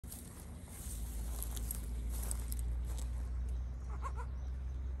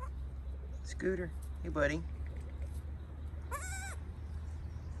Scooter, hey buddy.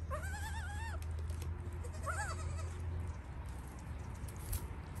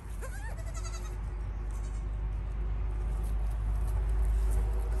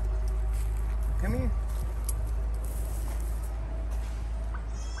 Come here.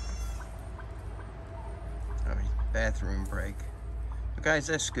 Oh, bathroom break. So guys,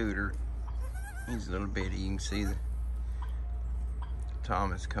 that's Scooter. He's a little bitty. You can see the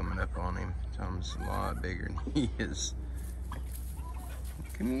Tom is coming up on him. Tom's a lot bigger than he is.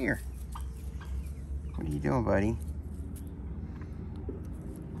 Come here. What are you doing, buddy?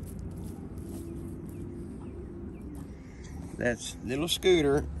 That's little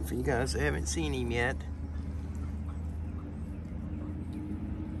Scooter, if you guys haven't seen him yet.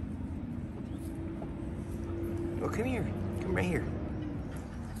 Oh, come here. Come right here.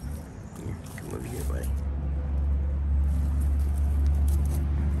 Here, come over here, buddy.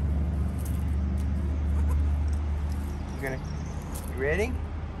 You ready?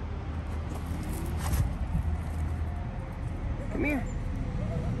 Come here.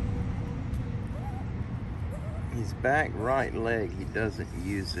 His back right leg, he doesn't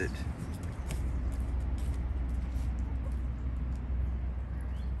use it.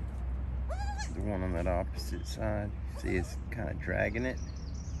 The one on that opposite side, see it's kind of dragging it.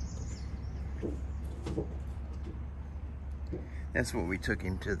 That's what we took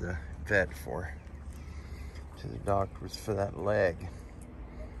him to the vet for. To the doctors for that leg.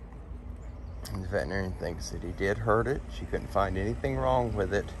 And the veterinarian thinks that he did hurt it. She couldn't find anything wrong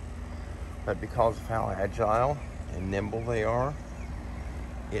with it. But because of how agile and nimble they are,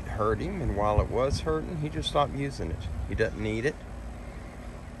 it hurt him. And while it was hurting, he just stopped using it. He doesn't need it.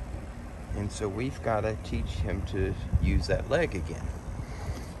 And so we've got to teach him to use that leg again.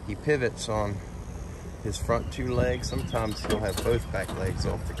 He pivots on his front two legs. Sometimes he'll have both back legs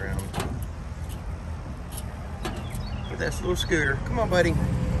off the ground. But that's little Scooter. Come on, buddy.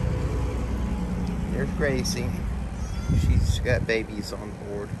 There's Gracie. She's got babies on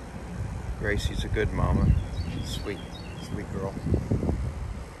board. Gracie's a good mama. She's sweet, sweet girl.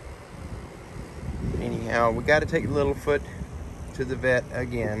 Anyhow, we got to take Littlefoot to the vet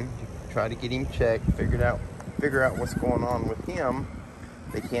again to try to get him checked, figure out what's going on with him.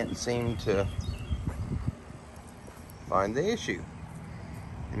 They can't seem to find the issue.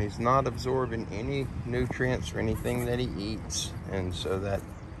 And he's not absorbing any nutrients or anything that he eats. And so that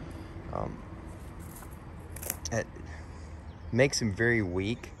makes him very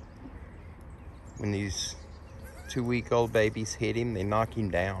weak. When these 2-week-old babies hit him, they knock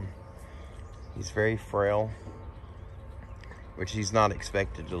him down. He's very frail, which he's not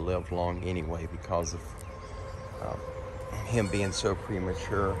expected to live long anyway because of him being so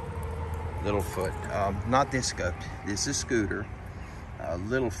premature. Littlefoot, not this goat, this is Scooter.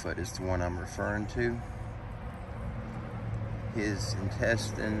 Littlefoot is the one I'm referring to. His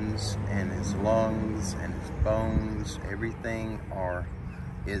intestines and his lungs and his bones, everything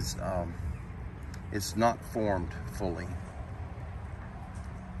is not formed fully.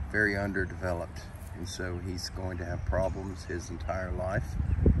 Very underdeveloped. And so he's going to have problems his entire life.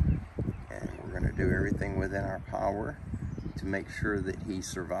 And we're going to do everything within our power to make sure that he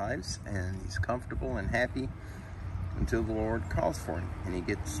survives and he's comfortable and happy until the Lord calls for him and he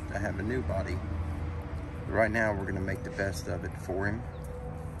gets to have a new body. But right now we're going to make the best of it for him.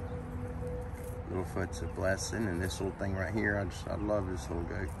 Littlefoot's a blessing, and this little thing right here, I love this little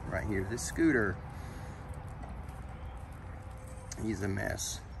goat right here. This Scooter, he's a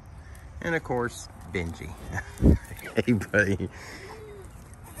mess. And of course, Benji. Hey buddy.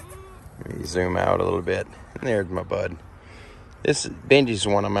 Let me zoom out a little bit. And there's my bud. This Benji's the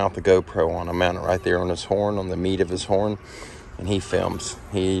one I mount the GoPro on. I mount it right there on his horn, on the meat of his horn, and he films.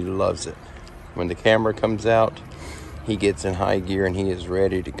 He loves it. When the camera comes out, he gets in high gear and he is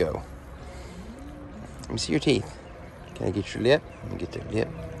ready to go. Let me see your teeth. Can I get your lip? Let me get that lip.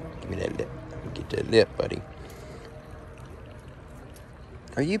 Give me that lip. Let me get that lip, buddy.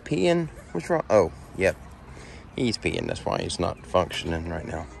 Are you peeing? What's wrong? Oh, yep. He's peeing. That's why he's not functioning right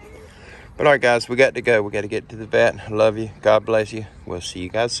now. But all right, guys, we got to go. We got to get to the vet. I love you. God bless you. We'll see you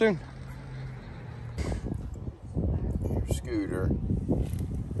guys soon. Here's Scooter.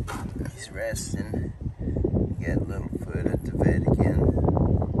 He's resting. You got Littlefoot at the vet again.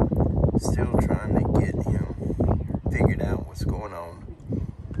 Still trying to get him figured out what's going on.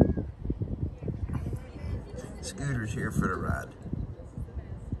 Scooter's here for the ride.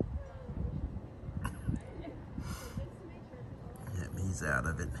 Yep, he's out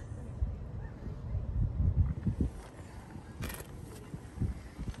of it.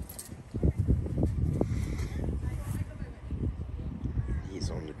 He's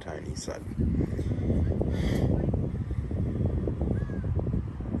on the tiny side.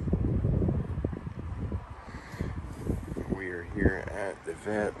 We are here at the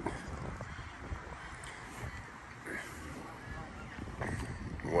vet.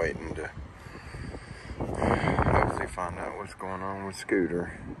 Waiting to hopefully find out what's going on with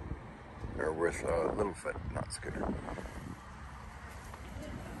Skooter. Or with Littlefoot, not Skooter.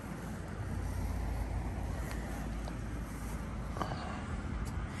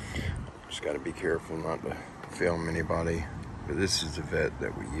 Just got to be careful not to film anybody. But this is the vet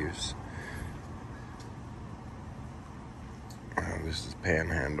that we use. This is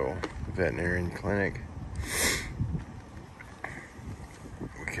Panhandle Veterinarian Clinic.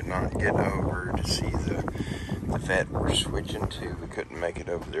 We could not get over to see the vet we're switching to. We couldn't make it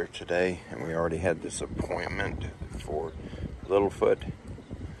over there today, and we already had this appointment for Littlefoot.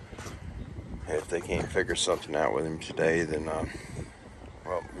 If they can't figure something out with him today, then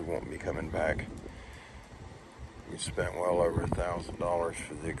well, we won't be coming back. We spent well over $1,000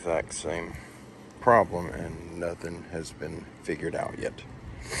 for the exact same problem, and nothing has been figured out yet.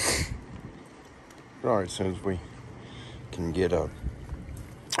 But all right, as soon as we can get a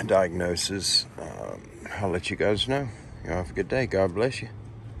diagnosis, I'll let you guys know. You have a good day. God bless you.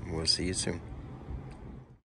 We'll see you soon.